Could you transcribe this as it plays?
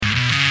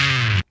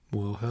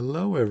Well,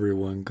 hello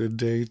everyone. Good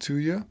day to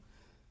you.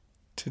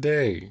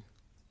 Today,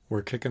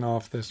 we're kicking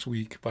off this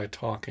week by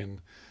talking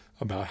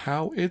about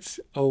how it's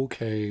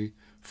okay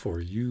for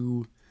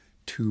you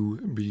to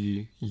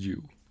be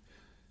you.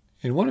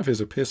 In one of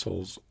his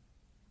epistles,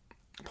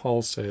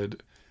 Paul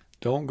said,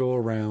 don't go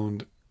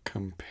around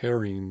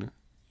comparing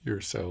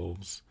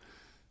yourselves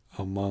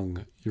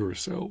among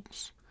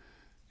yourselves.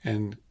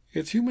 And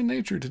it's human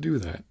nature to do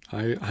that.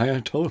 I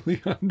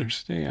totally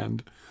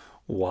understand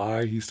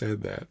why he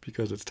said that,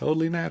 because it's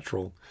totally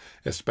natural,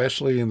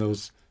 especially in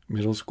those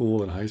middle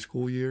school and high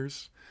school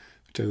years,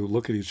 to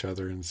look at each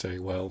other and say,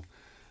 well,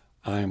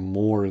 I'm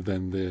more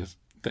than this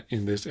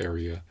in this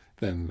area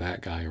than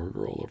that guy or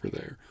girl over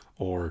there,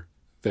 or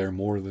they're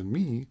more than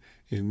me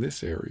in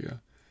this area.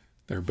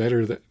 They're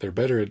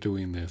better at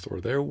doing this, or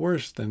they're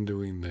worse than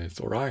doing this,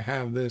 or I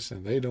have this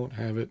and they don't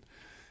have it,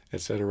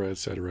 etc.,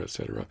 etc.,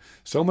 etc.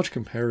 So much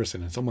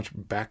comparison and so much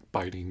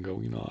backbiting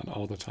going on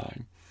all the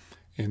time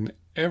in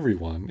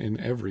everyone in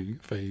every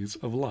phase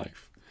of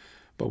life.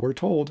 But we're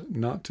told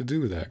not to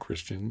do that,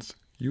 Christians.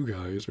 You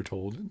guys are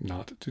told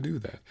not to do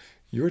that.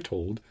 You're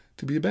told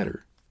to be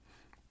better.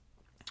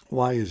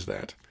 Why is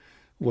that?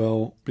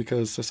 Well,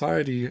 because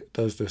society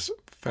does this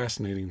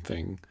fascinating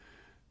thing,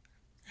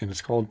 and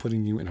it's called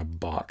putting you in a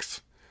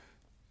box.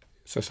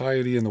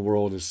 Society and the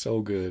world is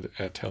so good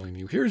at telling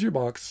you, here's your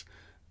box,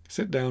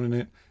 sit down in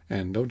it,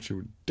 and don't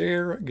you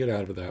dare get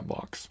out of that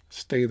box.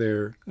 Stay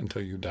there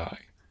until you die.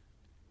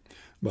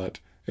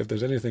 But if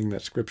there's anything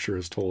that Scripture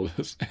has told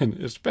us, and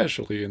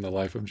especially in the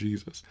life of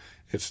Jesus,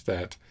 it's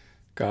that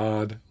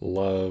God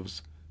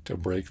loves to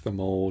break the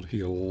mold.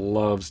 He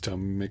loves to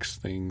mix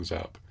things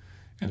up.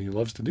 And he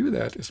loves to do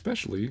that,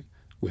 especially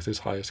with his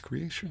highest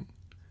creation,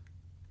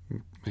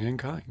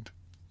 mankind,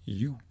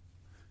 you.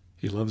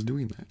 He loves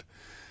doing that.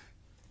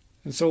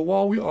 And so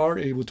while we are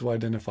able to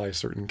identify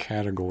certain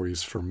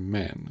categories for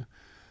men,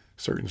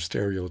 certain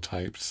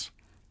stereotypes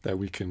that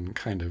we can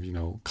kind of,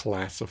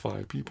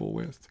 classify people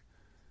with,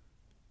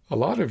 a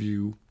lot of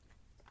you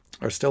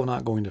are still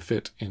not going to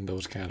fit in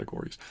those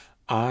categories.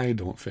 I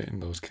don't fit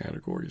in those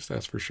categories,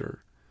 that's for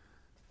sure.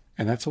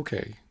 And that's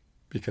okay,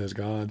 because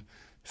God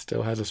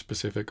still has a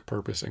specific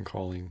purpose and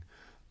calling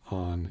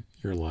on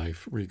your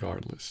life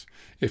regardless.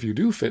 If you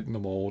do fit in the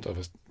mold of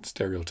a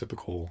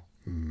stereotypical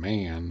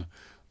man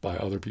by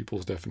other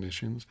people's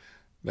definitions,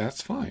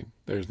 that's fine.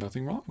 There's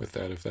nothing wrong with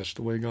that if that's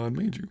the way God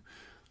made you.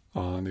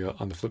 On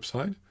the flip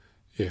side,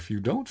 if you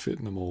don't fit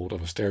in the mold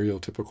of a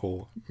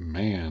stereotypical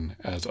man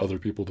as other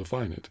people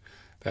define it,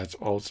 that's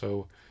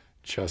also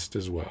just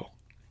as well.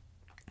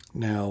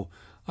 Now,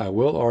 I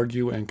will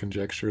argue and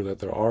conjecture that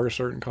there are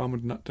certain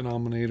common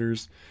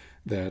denominators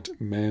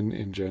that men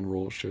in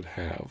general should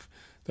have.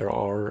 There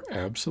are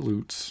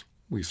absolutes.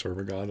 We serve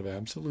a God of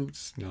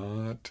absolutes,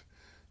 not,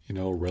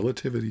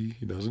 relativity.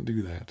 He doesn't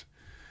do that.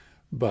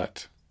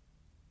 But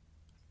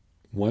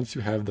once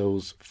you have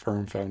those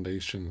firm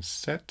foundations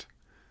set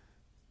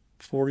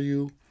for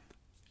you,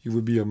 you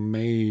would be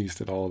amazed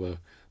at all the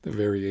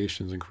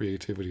variations and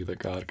creativity that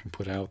God can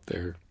put out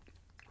there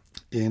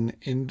in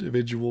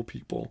individual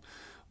people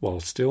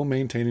while still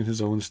maintaining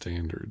his own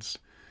standards,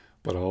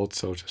 but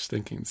also just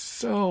thinking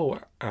so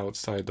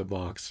outside the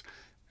box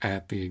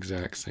at the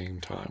exact same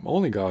time.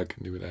 Only God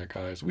can do that,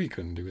 guys. We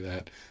couldn't do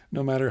that,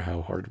 no matter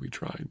how hard we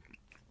tried.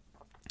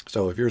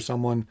 So if you're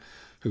someone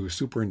who's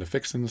super into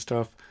fixing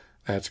stuff,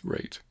 that's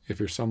great. If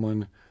you're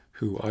someone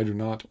who I do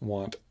not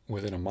want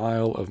within a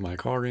mile of my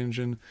car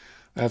engine,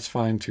 that's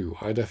fine too.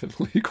 I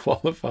definitely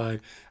qualify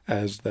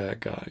as that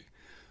guy.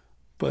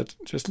 But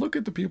just look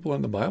at the people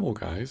in the Bible,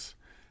 guys.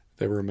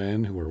 There were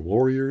men who were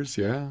warriors,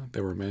 yeah.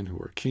 There were men who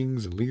were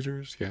kings and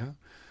leaders, yeah.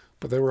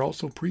 But there were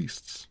also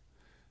priests.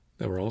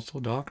 There were also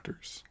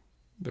doctors.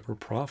 There were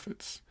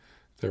prophets.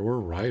 There were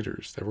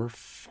writers. There were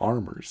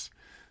farmers.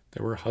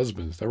 There were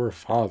husbands. There were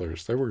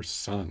fathers. There were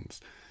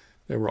sons.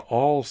 There were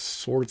all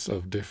sorts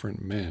of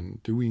different men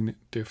doing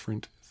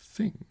different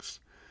things.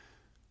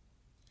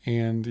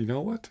 And you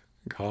know what?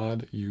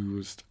 God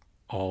used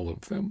all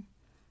of them.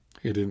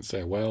 He didn't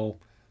say, well,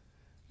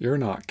 you're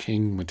not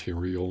king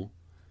material.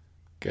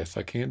 Guess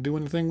I can't do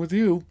anything with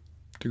you.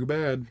 Too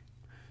bad.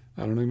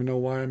 I don't even know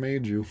why I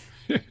made you.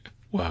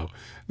 Wow,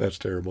 that's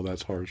terrible.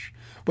 That's harsh.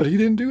 But he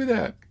didn't do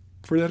that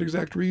for that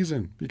exact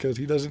reason, because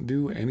he doesn't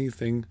do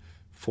anything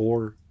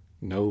for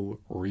no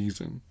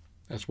reason.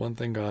 That's one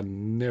thing God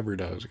never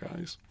does,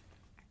 guys.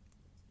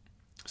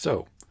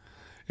 So,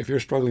 if you're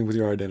struggling with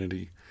your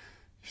identity,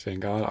 you're saying,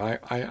 God,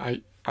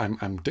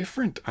 I'm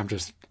different.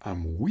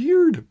 I'm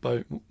weird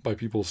by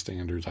people's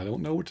standards. I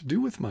don't know what to do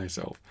with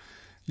myself.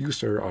 You,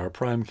 sir, are a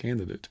prime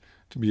candidate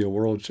to be a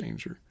world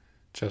changer,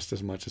 just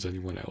as much as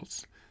anyone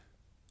else.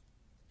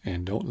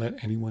 And don't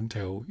let anyone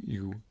tell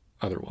you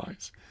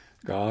otherwise.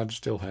 God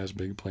still has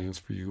big plans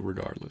for you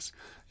regardless.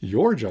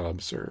 Your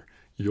job, sir,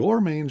 your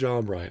main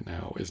job right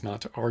now is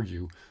not to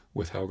argue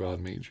with how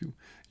God made you.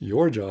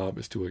 Your job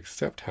is to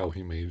accept how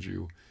he made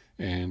you.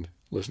 And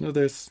listen to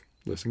this,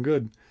 listen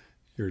good.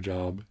 Your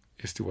job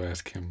is to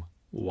ask him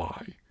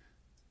why.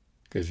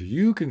 Because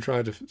you can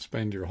try to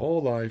spend your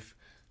whole life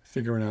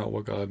figuring out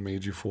what God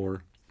made you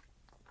for.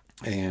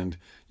 And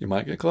you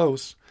might get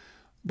close,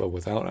 but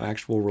without an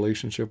actual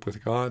relationship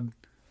with God,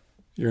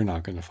 you're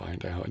not going to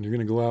find out. And you're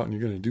going to go out and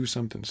you're going to do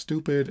something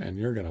stupid and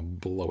you're going to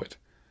blow it.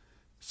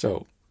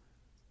 So,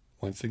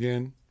 once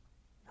again,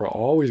 we're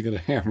always going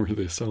to hammer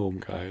this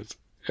home, guys.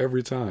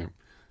 Every time.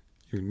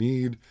 You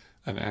need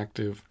an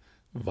active,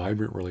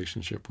 vibrant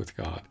relationship with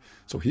God,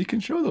 so He can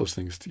show those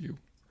things to you.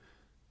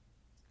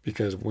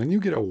 Because when you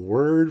get a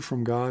word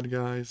from God,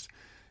 guys,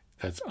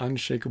 that's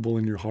unshakable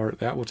in your heart,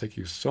 that will take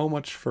you so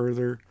much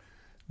further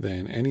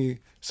than any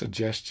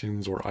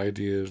suggestions or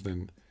ideas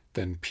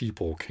than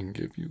people can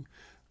give you.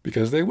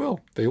 Because they will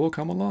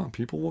come along.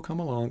 People will come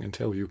along and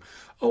tell you,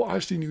 oh,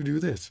 I've seen you do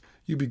this.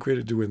 You'd be great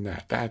at doing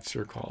that. That's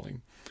your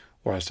calling.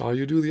 Or I saw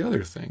you do the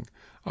other thing.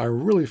 I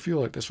really feel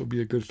like this would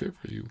be a good fit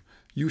for you.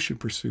 You should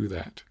pursue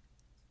that.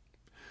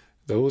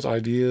 Those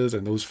ideas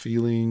and those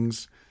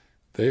feelings,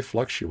 they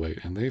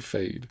fluctuate and they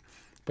fade.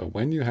 But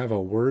when you have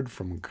a word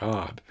from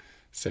God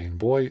saying,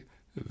 boy,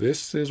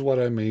 this is what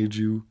I made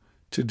you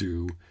to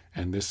do,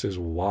 and this is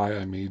why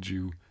I made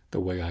you the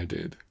way I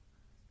did.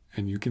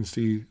 And you can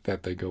see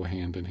that they go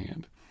hand in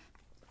hand.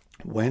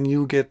 When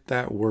you get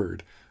that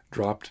word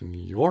dropped in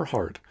your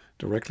heart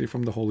directly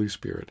from the Holy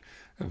Spirit,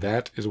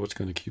 that is what's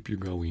going to keep you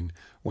going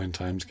when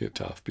times get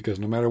tough. Because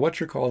no matter what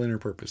your calling or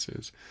purpose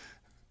is,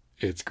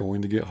 it's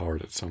going to get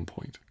hard at some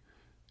point.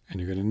 And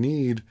you're going to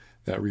need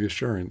that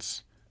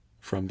reassurance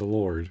from the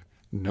Lord,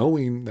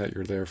 knowing that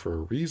you're there for a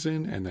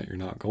reason and that you're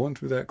not going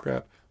through that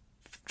crap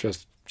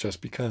just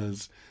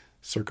because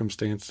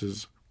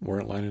circumstances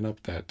weren't lining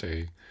up that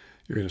day.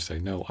 You're going to say,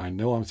 no, I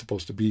know I'm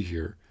supposed to be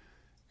here.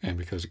 And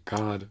because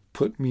God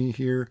put me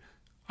here,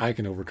 I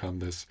can overcome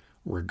this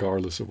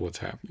regardless of what's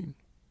happening.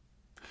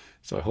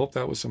 So I hope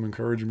that was some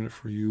encouragement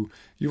for you.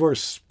 You are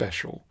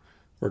special,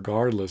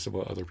 regardless of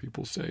what other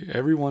people say.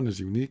 Everyone is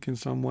unique in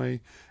some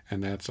way,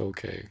 and that's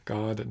okay.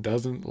 God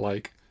doesn't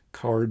like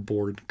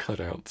cardboard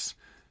cutouts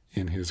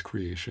in His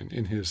creation,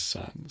 in His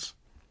sons.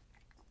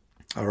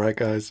 All right,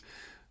 guys.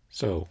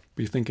 So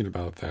be thinking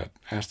about that.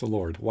 Ask the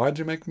Lord, why'd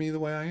you make me the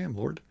way I am,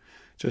 Lord?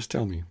 Just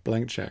tell me,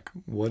 blank check.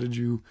 What did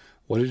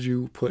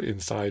you put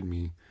inside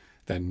me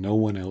that no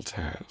one else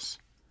has?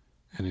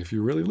 And if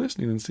you're really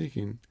listening and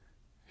seeking,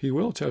 He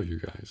will tell you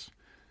guys.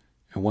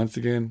 And once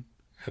again,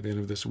 at the end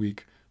of this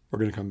week, we're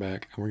going to come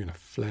back and we're going to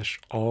flesh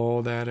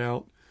all that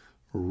out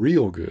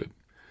real good.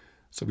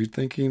 So be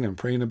thinking and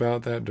praying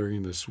about that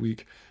during this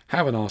week.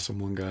 Have an awesome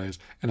one, guys,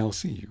 and I'll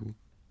see you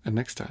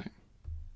next time.